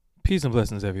Peace and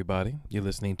blessings, everybody. You're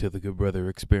listening to the Good Brother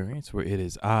Experience, where it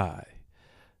is I,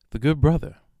 the Good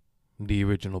Brother, the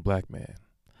original black man.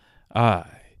 I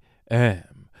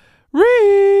am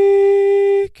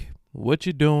Reek. What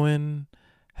you doing?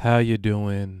 How you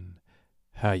doing?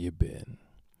 How you been?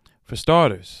 For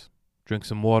starters, drink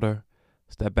some water.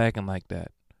 Step back and like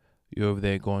that. You're over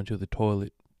there going to the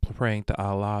toilet, praying to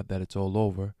Allah that it's all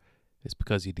over. It's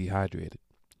because you're dehydrated.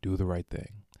 Do the right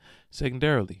thing.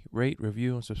 Secondarily, rate,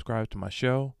 review, and subscribe to my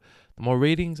show. The more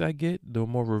ratings I get, the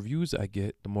more reviews I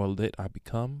get, the more lit I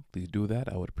become. Please do that.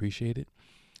 I would appreciate it.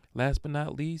 Last but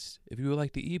not least, if you would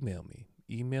like to email me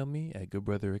at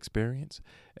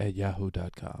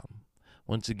goodbrotherexperience@yahoo.com.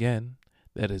 Once again,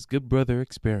 that is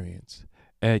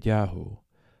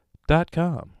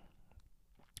goodbrotherexperience@yahoo.com.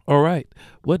 All right,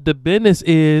 what the business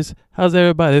is, how's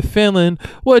everybody feeling?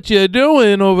 What you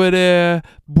doing over there,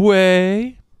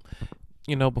 boy?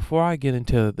 Before I get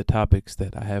into the topics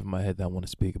that I have in my head that I want to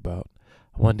speak about,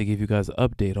 I wanted to give you guys an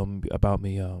update about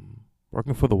me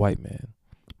working for the white man.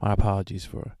 My apologies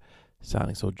for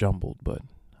sounding so jumbled, but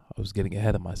I was getting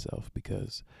ahead of myself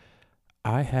because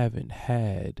I haven't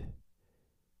had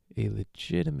a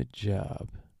legitimate job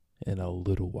in a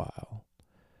little while.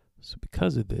 So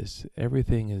because of this,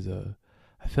 everything is I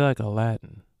feel like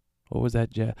Aladdin. What was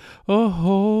that jazz? A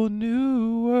whole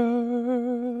new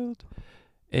world.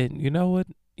 And you know what?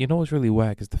 You know what's really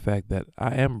whack is the fact that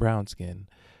I am brown skinned.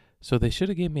 So they should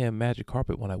have gave me a magic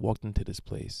carpet when I walked into this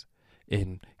place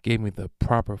and gave me the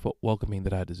proper welcoming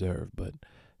that I deserve. But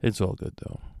it's all good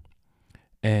though.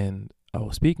 And I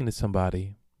was speaking to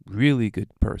somebody, really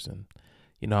good person.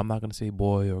 I'm not going to say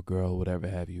boy or girl, whatever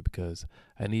have you, because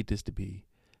I need this to be,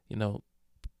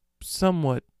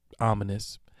 somewhat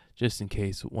ominous, just in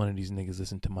case one of these niggas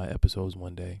listen to my episodes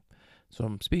one day. So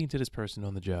I'm speaking to this person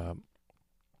on the job.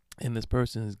 And this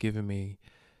person is giving me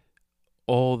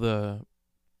all the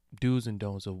do's and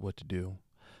don'ts of what to do,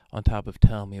 on top of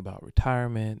telling me about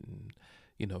retirement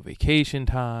and, vacation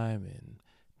time and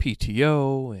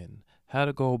PTO and how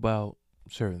to go about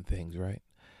certain things, right?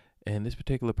 And this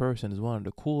particular person is one of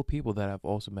the cool people that I've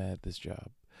also met at this job.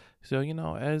 So,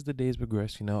 as the days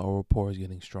progress, our rapport is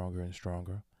getting stronger and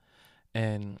stronger.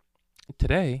 And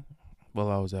today,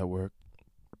 while I was at work,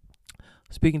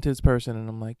 speaking to this person, and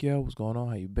I'm like, yo, what's going on?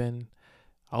 How you been?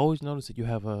 I always notice that you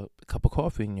have a cup of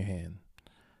coffee in your hand.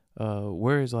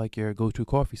 Where is like your go-to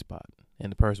coffee spot? And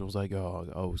the person was like, oh,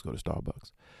 I always go to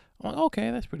Starbucks. I'm like,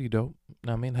 okay, that's pretty dope.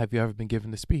 I mean, have you ever been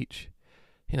given a speech?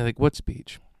 Like, what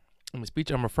speech? And the speech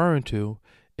I'm referring to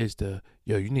is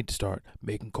you need to start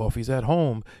making coffees at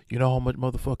home. You know how much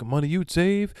motherfucking money you'd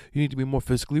save? You need to be more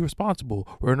fiscally responsible.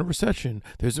 We're in a recession.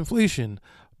 There's inflation.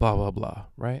 Blah, blah, blah,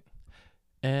 right?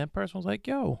 And the person was like,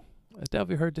 yo, I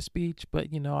definitely heard the speech, but,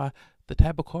 the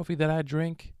type of coffee that I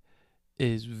drink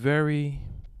is very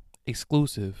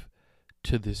exclusive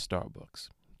to this Starbucks.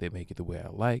 They make it the way I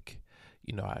like.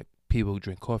 People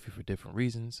drink coffee for different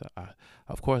reasons.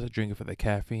 Of course, I drink it for the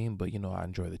caffeine, but, I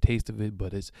enjoy the taste of it.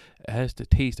 But it has to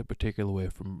taste a particular way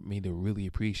for me to really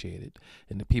appreciate it.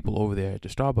 And the people over there at the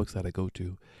Starbucks that I go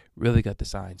to really got the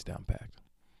science down packed.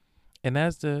 And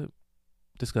as the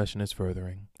discussion is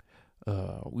furthering,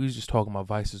 we was just talking about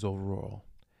vices overall.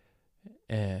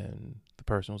 And the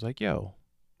person was like, yo,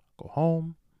 go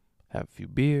home, have a few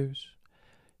beers.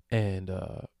 And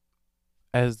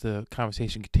as the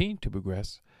conversation continued to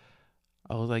progress,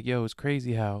 I was like, yo, it's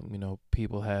crazy how,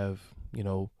 people have,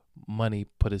 money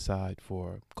put aside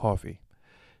for coffee.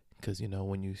 Because,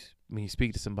 when you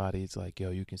speak to somebody, it's like,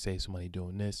 yo, you can save some money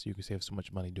doing this. You can save so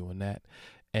much money doing that.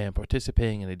 And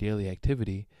participating in a daily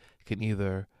activity can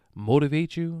either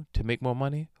motivate you to make more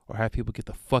money or have people get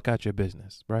the fuck out your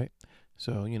business, right?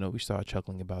 So, we started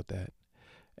chuckling about that.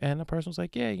 And the person was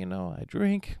like, yeah, I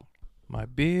drink my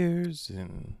beers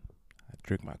and I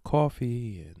drink my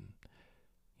coffee and,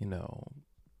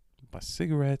 my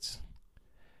cigarettes.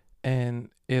 And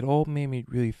it all made me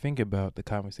really think about the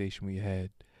conversation we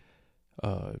had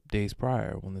days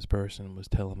prior when this person was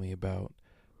telling me about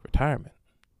retirement.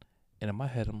 And in my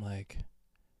head, I'm like,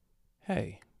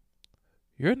 hey,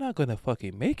 you're not going to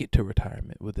fucking make it to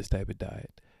retirement with this type of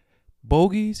diet.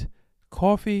 Bogeys,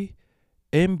 coffee,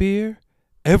 and beer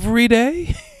every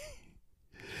day?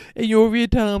 And you're over here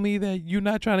telling me that you're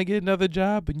not trying to get another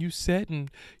job and you set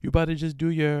and you're about to just do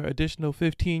your additional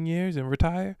 15 years and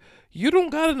retire? You don't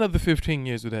got another 15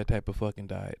 years with that type of fucking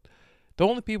diet. The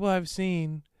only people I've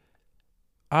seen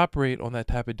operate on that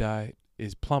type of diet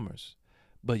is plumbers.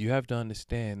 But you have to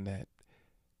understand that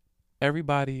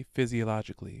everybody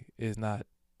physiologically is not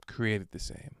created the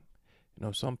same.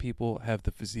 Some people have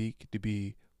the physique to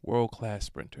be world-class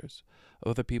sprinters.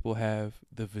 Other people have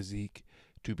the physique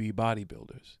to be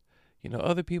bodybuilders.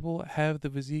 Other people have the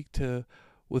physique to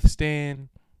withstand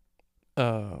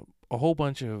a whole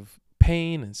bunch of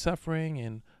pain and suffering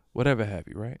and whatever have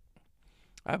you, right?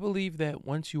 I believe that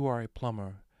once you are a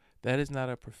plumber, that is not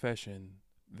a profession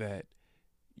that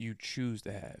you choose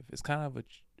to have. It's kind of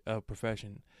a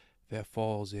profession that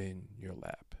falls in your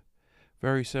lap.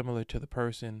 Very similar to the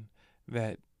person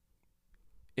that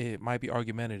it might be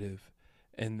argumentative,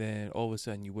 and then all of a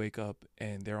sudden you wake up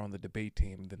and they're on the debate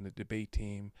team. Then the debate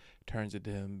team turns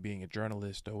into them being a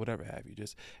journalist or whatever have you.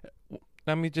 Just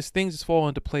things just fall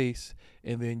into place,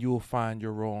 and then you will find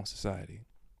your role in society.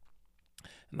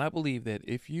 And I believe that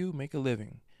if you make a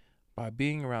living by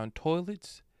being around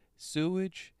toilets,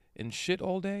 sewage, and shit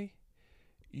all day,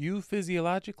 you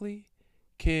physiologically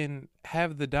can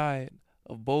have the diet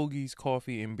of bogeys,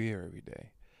 coffee, and beer every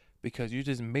day because you're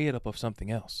just made up of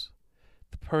something else.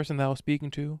 The person that I was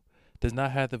speaking to does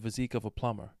not have the physique of a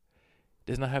plumber,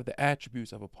 does not have the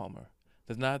attributes of a plumber,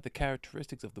 does not have the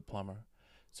characteristics of the plumber.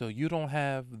 So you don't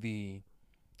have the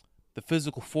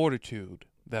physical fortitude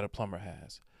that a plumber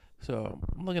has. So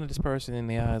I'm looking at this person in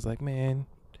the eyes like, man,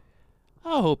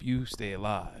 I hope you stay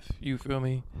alive. You feel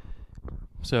me?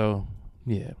 So,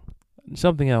 yeah.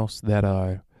 Something else that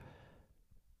I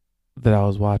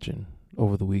was watching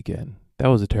over the weekend. That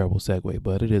was a terrible segue,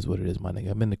 but it is what it is, my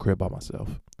nigga. I'm in the crib by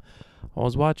myself. I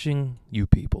was watching You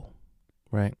People,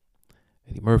 right?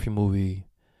 Eddie Murphy movie.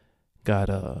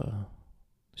 Got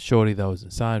Shorty that was in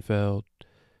Seinfeld.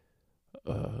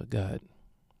 Got,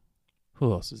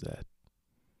 who else is that?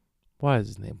 Why is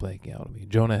his name blanking out on me?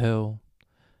 Jonah Hill.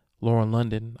 Lauren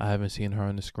London. I haven't seen her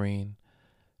on the screen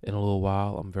in a little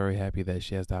while. I'm very happy that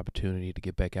she has the opportunity to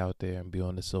get back out there and be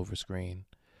on the silver screen.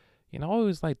 I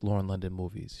always liked Lauren London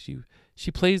movies.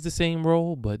 She plays the same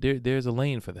role, but there's a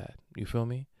lane for that. You feel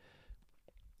me?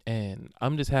 And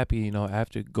I'm just happy,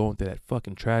 after going through that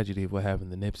fucking tragedy of what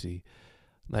happened to Nipsey,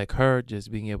 like her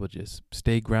just being able to just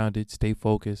stay grounded, stay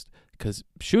focused. Because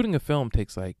shooting a film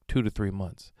takes like 2 to 3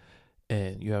 months.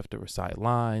 And you have to recite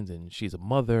lines, and she's a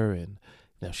mother, and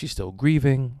she's still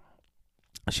grieving.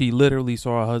 She literally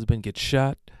saw her husband get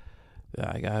shot.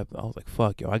 I was like,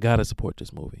 fuck, yo, I gotta support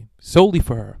this movie. Solely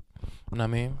for her. You know what I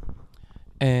mean?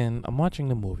 And I'm watching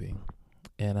the movie,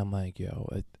 and I'm like, yo,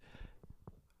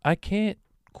 I can't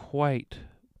quite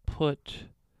put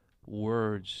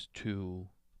words to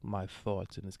my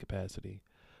thoughts in this capacity.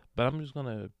 But I'm just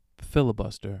gonna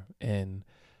filibuster and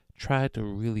try to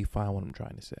really find what I'm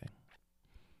trying to say.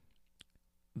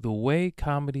 The way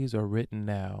comedies are written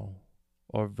now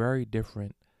are very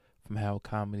different from how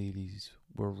comedies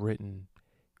were written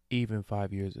even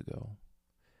 5 years ago.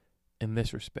 In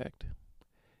this respect,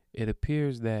 it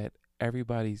appears that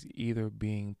everybody's either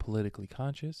being politically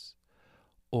conscious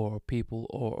or people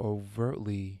are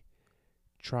overtly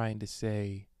trying to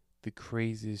say the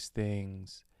craziest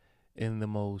things in the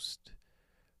most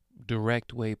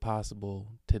direct way possible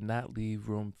to not leave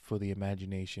room for the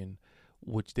imagination,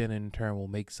 which then in turn will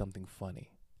make something funny.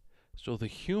 So the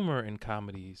humor in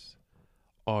comedies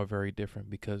are very different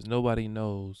because nobody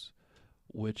knows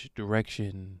which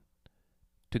direction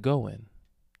to go in.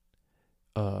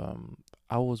 I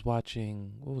was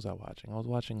watching, what was I watching? I was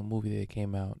watching a movie that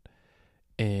came out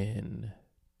in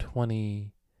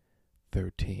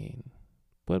 2013.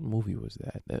 What movie was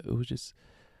that? It was just,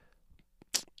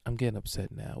 I'm getting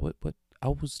upset now. What? I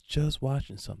was just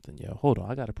watching something, yo. Hold on,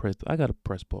 I gotta press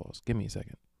pause. Give me a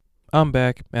second. I'm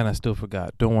back, and I still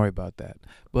forgot. Don't worry about that.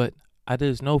 But I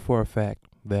just know for a fact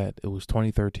that it was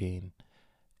 2013,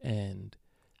 and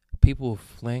people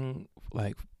flailing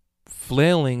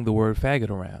the word faggot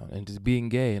around and just being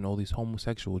gay and all these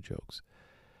homosexual jokes.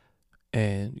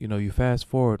 And, you fast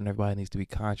forward and everybody needs to be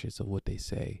conscious of what they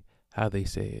say, how they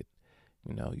say it.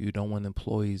 You don't want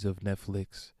employees of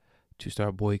Netflix to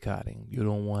start boycotting. You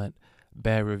don't want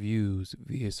bad reviews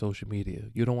via social media.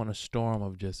 You don't want a storm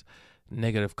of just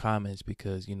negative comments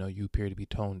because, you appear to be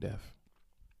tone deaf.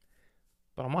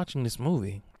 But I'm watching this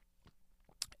movie,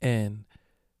 and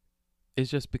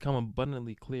it's just become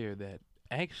abundantly clear that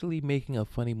actually making a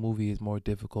funny movie is more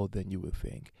difficult than you would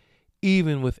think,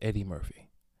 even with Eddie Murphy.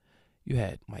 You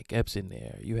had Mike Epps in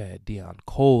there. You had Dion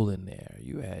Cole in there.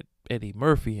 You had Eddie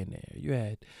Murphy in there. You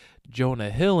had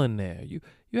Jonah Hill in there. You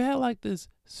had like this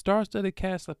star-studded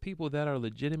cast of people that are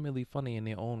legitimately funny in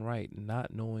their own right,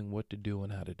 not knowing what to do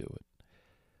and how to do it.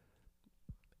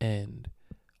 And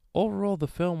overall, the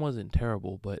film wasn't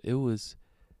terrible, but it was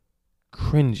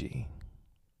cringy.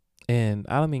 And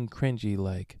I don't mean cringy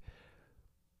like,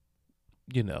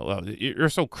 you're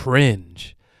so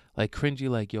cringe. Like cringy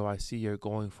like, yo, I see you're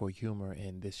going for humor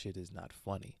and this shit is not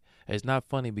funny. It's not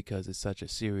funny because it's such a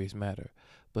serious matter.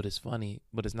 but it's funny,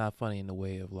 but it's not funny in the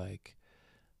way of like,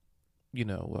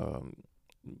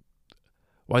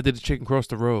 why did the chicken cross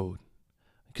the road?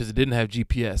 Because it didn't have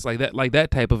GPS. Like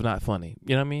that type of not funny.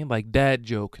 You know what I mean? Like dad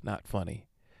joke, not funny.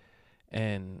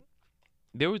 And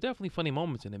there was definitely funny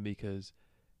moments in it because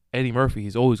Eddie Murphy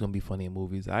is always gonna be funny in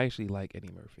movies. I actually like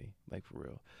Eddie Murphy, like for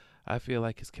real. I feel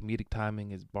like his comedic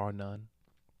timing is bar none.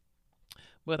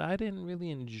 But I didn't really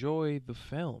enjoy the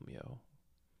film, yo.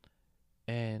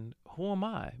 And who am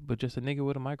I? But just a nigga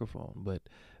with a microphone. But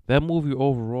that movie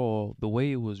overall, the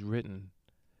way it was written,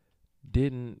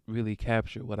 didn't really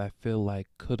capture what I feel like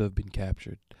could have been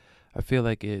captured. I feel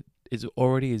like it is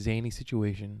already a zany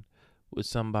situation with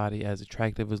somebody as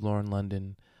attractive as Lauren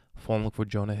London falling for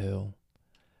Jonah Hill.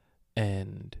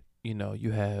 And,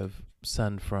 you have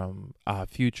son from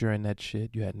Future and that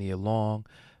shit. You had Nia Long.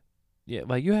 Yeah,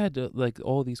 like you had like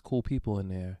all these cool people in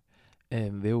there.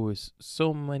 And there was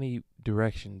so many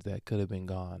directions that could have been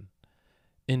gone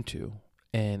into.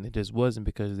 And it just wasn't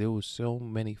because there was so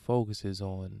many focuses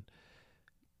on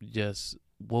just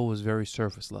what was very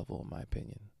surface level, in my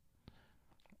opinion.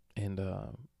 And,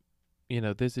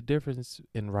 there's a difference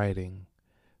in writing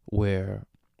where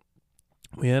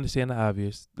we understand the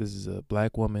obvious. This is a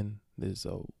black woman. There's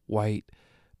a white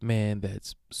man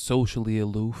that's socially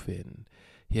aloof, and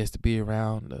he has to be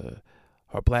around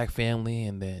her black family,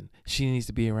 and then she needs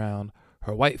to be around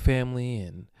her white family,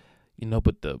 and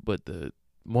but the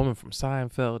woman from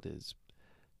Seinfeld is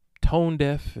tone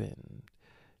deaf and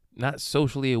not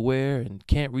socially aware and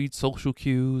can't read social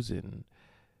cues, and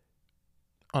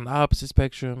on the opposite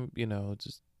spectrum,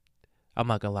 just I'm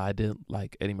not gonna lie, I didn't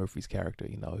like Eddie Murphy's character.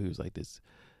 He was like this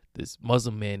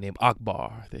Muslim man named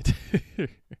Akbar. That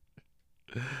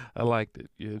I liked it,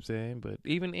 you know what I'm saying? But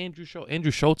even Andrew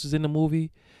Schultz is in the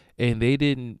movie, and they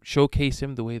didn't showcase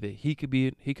him the way that he could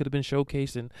have been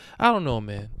showcased, and I don't know,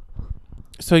 man.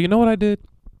 So you know what I did?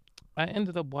 I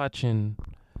ended up watching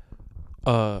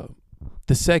the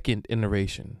second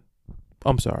iteration.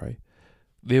 I'm sorry.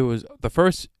 There was the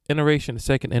first iteration, the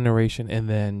second iteration, and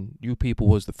then You People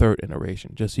was the third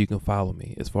iteration, just so you can follow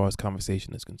me as far as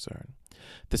conversation is concerned.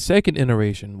 The second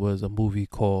iteration was a movie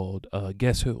called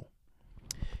Guess Who?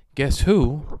 Guess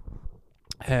Who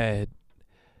had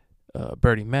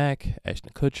Bertie Mac,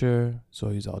 Ashton Kutcher,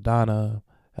 Zoe Saldana,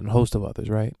 and a host of others,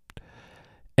 right?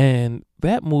 And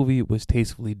that movie was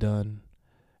tastefully done.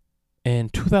 In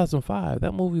 2005,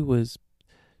 that movie was,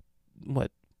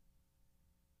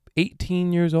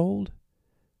 18 years old?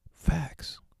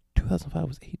 Facts. 2005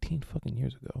 was 18 fucking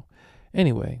years ago.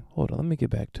 Anyway, hold on. Let me get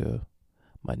back to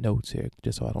my notes here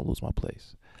just so I don't lose my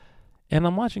place. And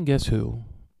I'm watching Guess Who?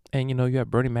 And, you have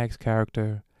Bernie Mac's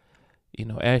character.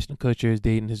 Ashton Kutcher is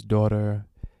dating his daughter.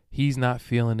 He's not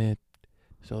feeling it.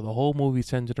 So the whole movie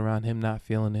centered around him not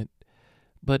feeling it.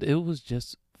 But it was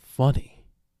just funny.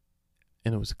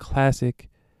 And it was classic.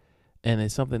 And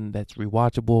it's something that's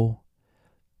rewatchable.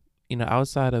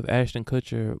 Outside of Ashton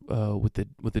Kutcher with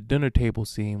the dinner table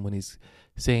scene when he's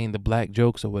saying the black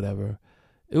jokes or whatever,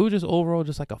 it was just overall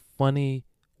just like a funny,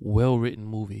 well-written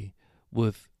movie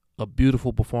with a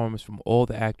beautiful performance from all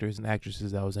the actors and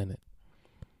actresses that was in it.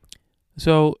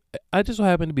 So I just so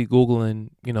happened to be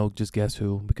Googling, just Guess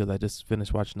Who, because I just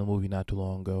finished watching the movie not too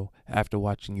long ago after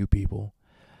watching You People.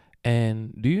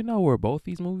 And do you know where both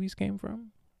these movies came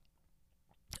from?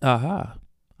 Aha.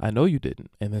 I know you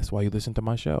didn't, and that's why you listen to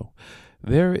my show.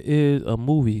 There is a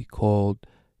movie called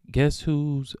Guess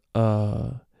Who's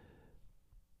Coming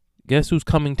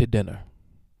to Dinner.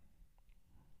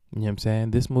 You know what I'm saying?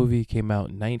 This movie came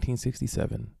out in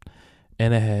 1967,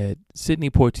 and it had Sidney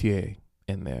Poitier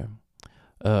in there.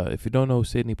 If you don't know who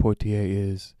Sidney Poitier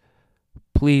is,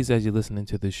 please, as you're listening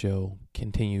to this show,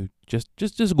 continue. Just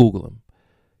Google him.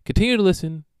 Continue to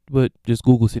listen, but just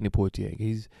Google Sidney Poitier.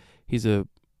 He's a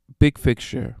big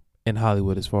fixture in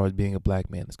Hollywood as far as being a black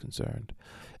man is concerned.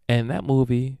 And that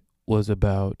movie was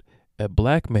about a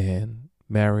black man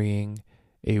marrying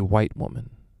a white woman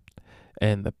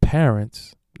and the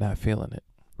parents not feeling it.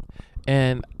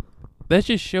 And that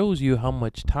just shows you how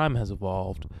much time has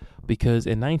evolved, because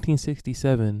in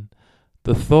 1967,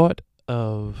 the thought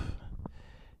of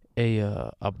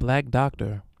a black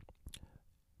doctor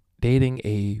dating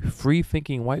a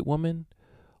free-thinking white woman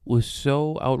was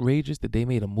so outrageous that they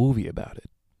made a movie about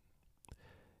it.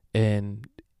 And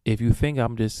if you think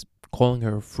I'm just calling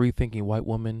her a free-thinking white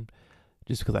woman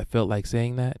just because I felt like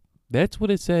saying that, that's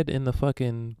what it said in the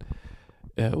fucking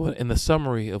in the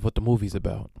summary of what the movie's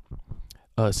about.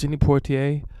 Sidney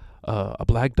Poitier, a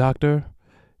black doctor,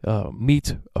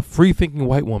 meets a free-thinking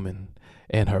white woman,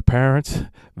 and her parents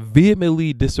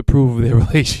vehemently disapprove of their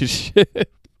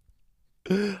relationship.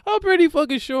 I'm pretty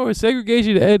fucking sure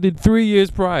segregation ended 3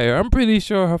 years prior. I'm pretty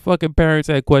sure her fucking parents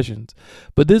had questions.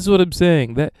 But this is what I'm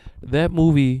saying. That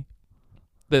movie,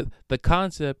 the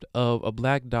concept of a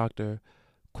black doctor,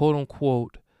 quote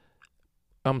unquote,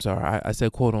 I'm sorry, I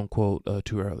said quote unquote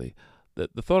too early.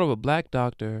 The thought of a black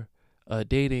doctor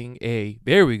dating a,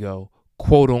 there we go,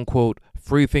 quote unquote,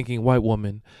 free thinking white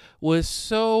woman was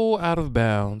so out of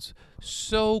bounds,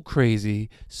 so crazy,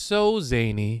 so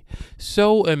zany,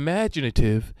 so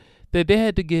imaginative that they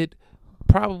had to get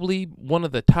probably one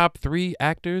of the top 3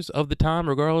 actors of the time,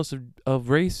 regardless of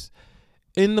race,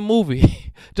 in the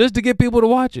movie just to get people to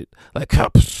watch it. Like,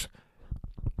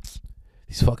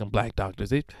 these fucking black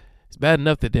doctors, it's bad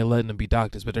enough that they're letting them be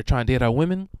doctors, but they're trying to date our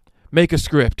women. Make a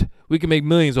script. We can make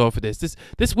millions off of this.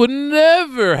 This would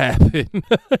never happen.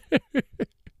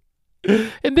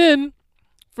 And then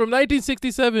from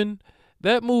 1967,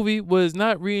 that movie was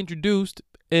not reintroduced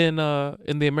in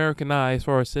the American eye as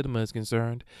far as cinema is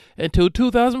concerned until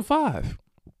 2005.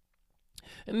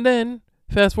 And then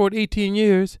fast forward 18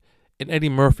 years, and Eddie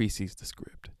Murphy sees the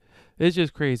script. It's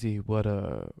just crazy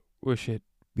where shit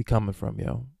be coming from,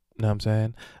 yo. Know what I'm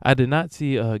saying? I did not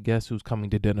see Guess Who's Coming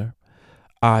to Dinner.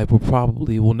 I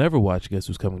will never watch Guess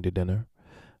Who's Coming to Dinner.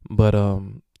 But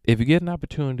if you get an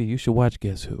opportunity, you should watch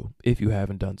Guess Who if you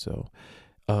haven't done so.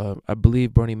 I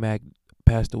believe Bernie Mac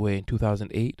passed away in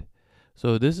 2008.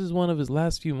 So this is one of his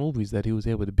last few movies that he was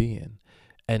able to be in.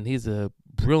 And he's a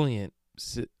brilliant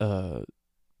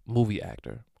movie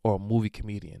actor or movie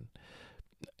comedian.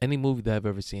 Any movie that I've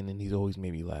ever seen, and he's always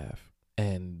made me laugh.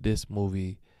 And this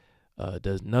movie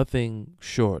does nothing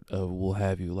short of will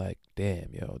have you like, damn,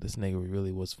 yo, this nigga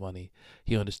really was funny.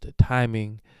 He understood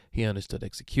timing. He understood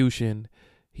execution.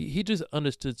 He just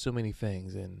understood so many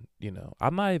things. And, you know,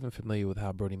 I'm not even familiar with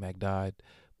how Bernie Mac died,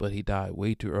 but he died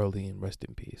way too early, and rest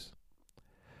in peace.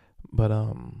 But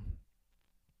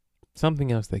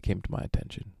something else that came to my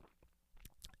attention.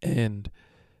 And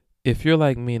if you're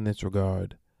like me in this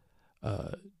regard,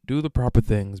 do the proper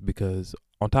things, because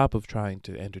on top of trying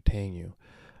to entertain you,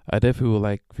 I definitely would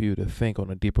like for you to think on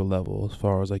a deeper level as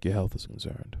far as like your health is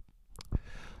concerned.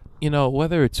 You know,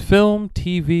 whether it's film,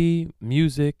 TV,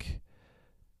 music,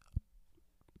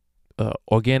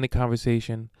 organic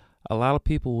conversation, a lot of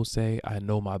people will say, I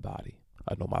know my body.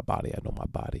 I know my body. I know my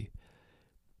body.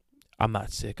 I'm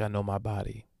not sick. I know my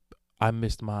body. I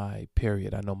missed my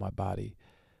period. I know my body.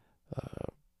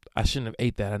 I shouldn't have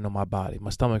ate that. I know my body.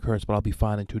 My stomach hurts, but I'll be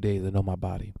fine in 2 days. I know my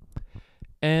body.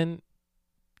 And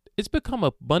it's become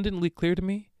abundantly clear to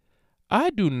me, I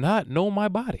do not know my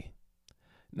body.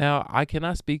 Now, I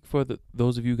cannot speak for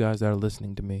those of you guys that are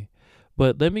listening to me,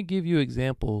 but let me give you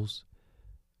examples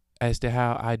as to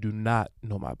how I do not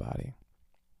know my body.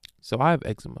 So I have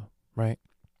eczema, right?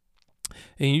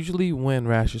 And usually when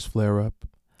rashes flare up,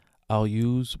 I'll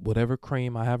use whatever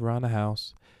cream I have around the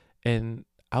house, and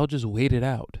I'll just wait it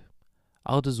out.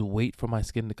 I'll just wait for my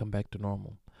skin to come back to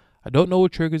normal. I don't know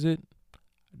what triggers it.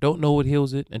 Don't know what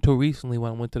heals it until recently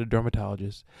when I went to the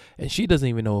dermatologist, and she doesn't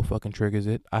even know what fucking triggers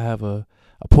it. I have a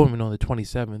appointment on the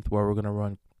 27th where we're going to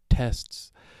run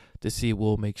tests to see what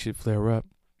will make shit flare up.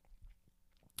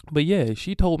 But yeah,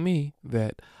 she told me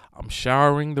that I'm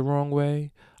showering the wrong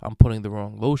way. I'm putting the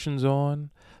wrong lotions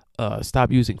on.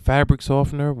 Stop using fabric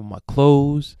softener with my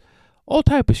clothes. All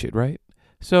type of shit, right?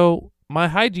 So my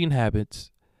hygiene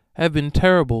habits have been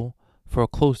terrible for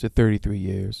close to 33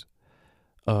 years.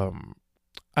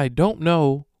 I don't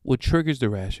know what triggers the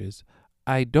rashes.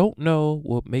 I don't know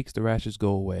what makes the rashes go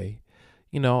away.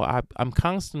 You know, I'm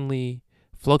constantly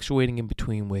fluctuating in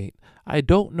between weight. I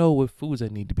don't know what foods I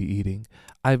need to be eating.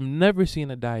 I've never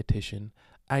seen a dietitian.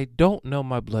 I don't know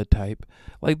my blood type.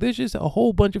 Like, there's just a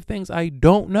whole bunch of things I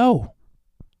don't know.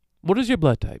 What is your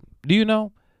blood type? Do you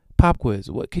know? Pop quiz.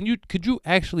 Could you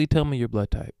actually tell me your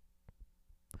blood type?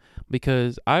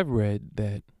 Because I've read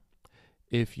that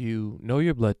if you know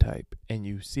your blood type and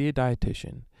you see a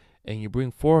dietitian and you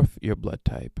bring forth your blood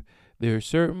type, there are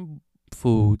certain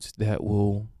foods that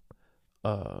will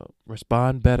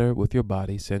respond better with your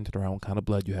body, centered around what kind of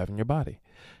blood you have in your body.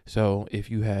 So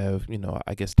if you have, you know,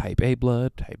 I guess type A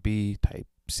blood, type B, type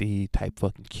C, type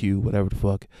fucking Q, whatever the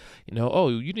fuck, you know, oh,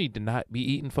 you need to not be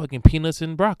eating fucking peanuts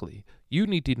and broccoli. You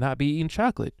need to not be eating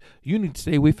chocolate. You need to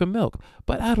stay away from milk.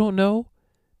 But I don't know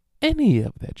any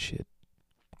of that shit.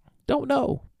 Don't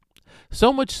know.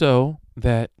 So much so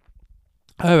that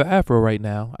I have an afro right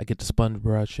now. I get the sponge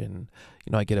brush and,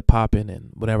 you know, I get it popping,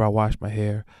 and whenever I wash my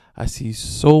hair, I see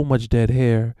so much dead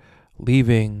hair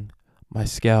leaving my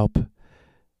scalp.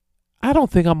 I don't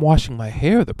think I'm washing my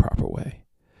hair the proper way.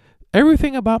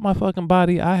 Everything about my fucking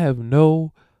body, I have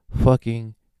no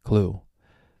fucking clue.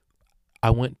 I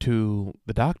went to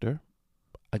the doctor.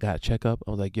 I got a checkup.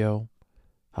 I was like, yo,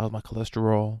 how's my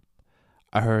cholesterol?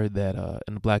 I heard that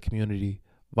in the black community,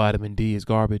 vitamin D is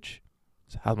garbage.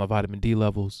 So how's my vitamin D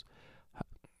levels?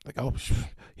 Like, oh,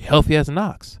 healthy as an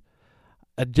ox.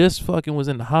 I just fucking was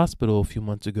in the hospital a few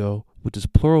months ago with this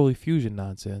pleural effusion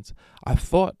nonsense. I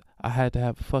thought I had to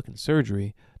have a fucking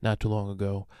surgery not too long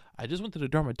ago. I just went to the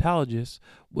dermatologist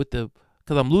because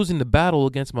I'm losing the battle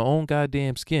against my own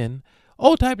goddamn skin.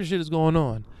 All type of shit is going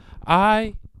on.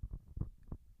 I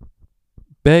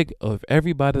beg of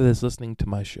everybody that's listening to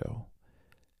my show,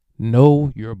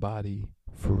 know your body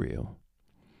for real.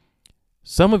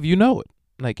 Some of you know it.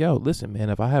 Like, yo, listen, man,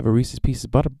 if I have a Reese's Pieces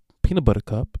peanut butter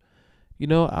cup,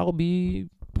 I'll be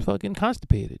fucking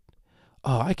constipated.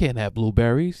 Oh, I can't have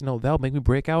blueberries. That'll make me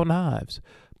break out in hives.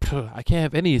 I can't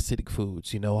have any acidic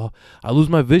foods. I'll lose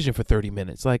my vision for 30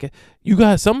 minutes. Like, you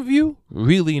guys, some of you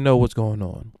really know what's going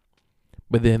on.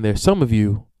 But then there's some of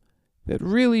you that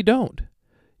really don't.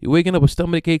 You're waking up with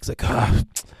stomach aches like,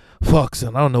 fuck,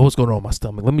 son, I don't know what's going on with my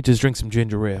stomach. Let me just drink some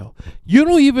ginger ale. You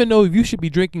don't even know if you should be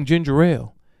drinking ginger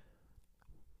ale.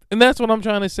 And that's what I'm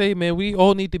trying to say, man. We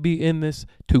all need to be in this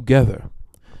together.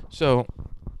 So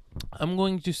I'm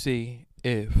going to see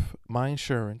if my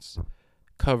insurance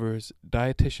covers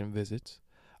dietitian visits.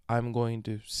 I'm going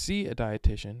to see a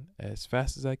dietitian as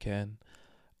fast as I can.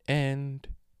 And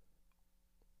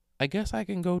I guess I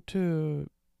can go to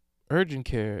urgent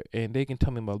care and they can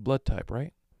tell me my blood type,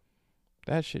 right?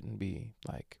 That shouldn't be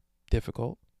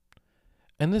difficult.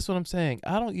 And this is what I'm saying.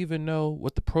 I don't even know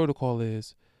what the protocol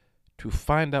is to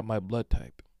find out my blood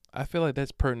type. I feel like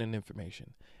that's pertinent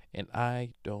information, and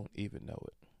I don't even know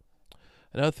it.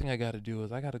 Another thing I got to do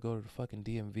is I got to go to the fucking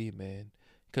DMV, man.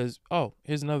 Because,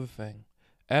 here's another thing.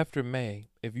 After May,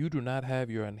 if you do not have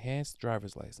your enhanced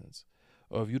driver's license,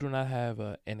 or if you do not have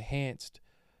an enhanced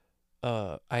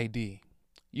ID,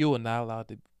 you are not allowed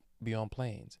to be on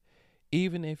planes,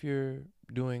 even if you're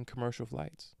doing commercial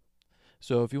flights.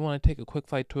 So if you want to take a quick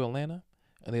flight to Atlanta,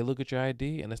 and they look at your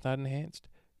ID and it's not enhanced,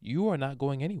 you are not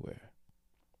going anywhere.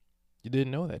 You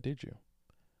didn't know that, did you?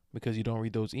 Because you don't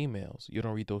read those emails. You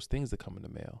don't read those things that come in the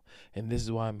mail. And this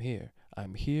is why I'm here.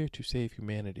 I'm here to save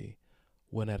humanity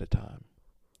one at a time.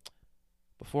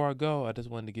 Before I go, I just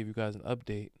wanted to give you guys an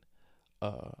update.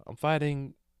 I'm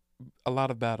fighting a lot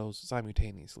of battles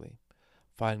simultaneously.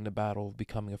 Fighting the battle of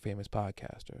becoming a famous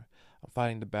podcaster. I'm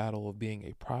fighting the battle of being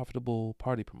a profitable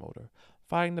party promoter.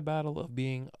 Fighting the battle of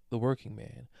being the working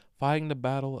man. Fighting the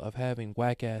battle of having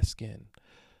whack-ass skin.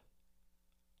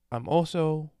 I'm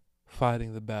also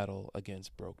fighting the battle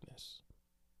against brokenness.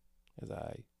 As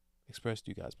I expressed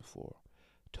to you guys before.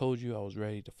 Told you I was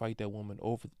ready to fight that woman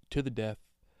over to the death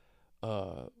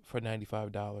for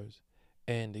 $95.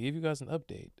 And to give you guys an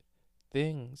update,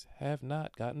 things have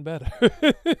not gotten better.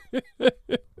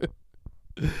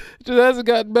 It just hasn't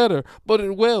gotten better. But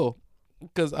it will.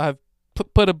 Because I've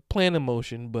put a plan in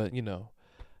motion, but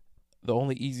the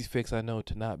only easy fix I know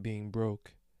to not being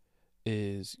broke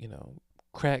is,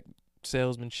 crack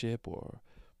salesmanship or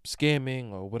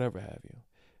scamming or whatever have you.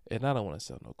 And I don't want to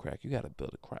sell no crack. You got to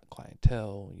build a crack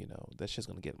clientele, that's just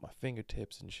going to get in my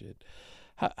fingertips and shit.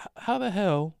 How the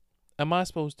hell am I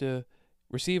supposed to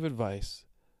receive advice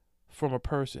from a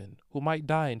person who might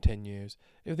die in 10 years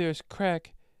if there's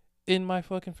crack in my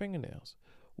fucking fingernails?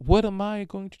 What am I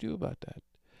going to do about that?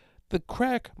 The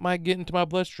crack might get into my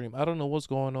bloodstream. I don't know what's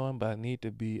going on, but I need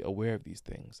to be aware of these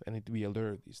things. I need to be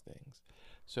alert of these things.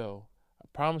 So I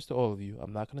promise to all of you,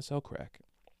 I'm not going to sell crack.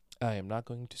 I am not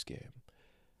going to scam.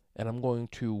 And I'm going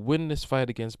to win this fight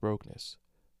against brokenness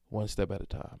one step at a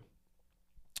time.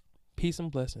 Peace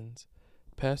and blessings.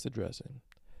 Pass the dressing.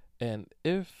 And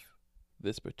if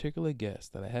this particular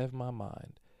guest that I have in my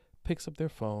mind picks up their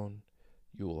phone,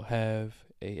 you will have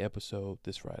a episode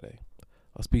this Friday.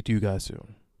 I'll speak to you guys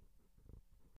soon.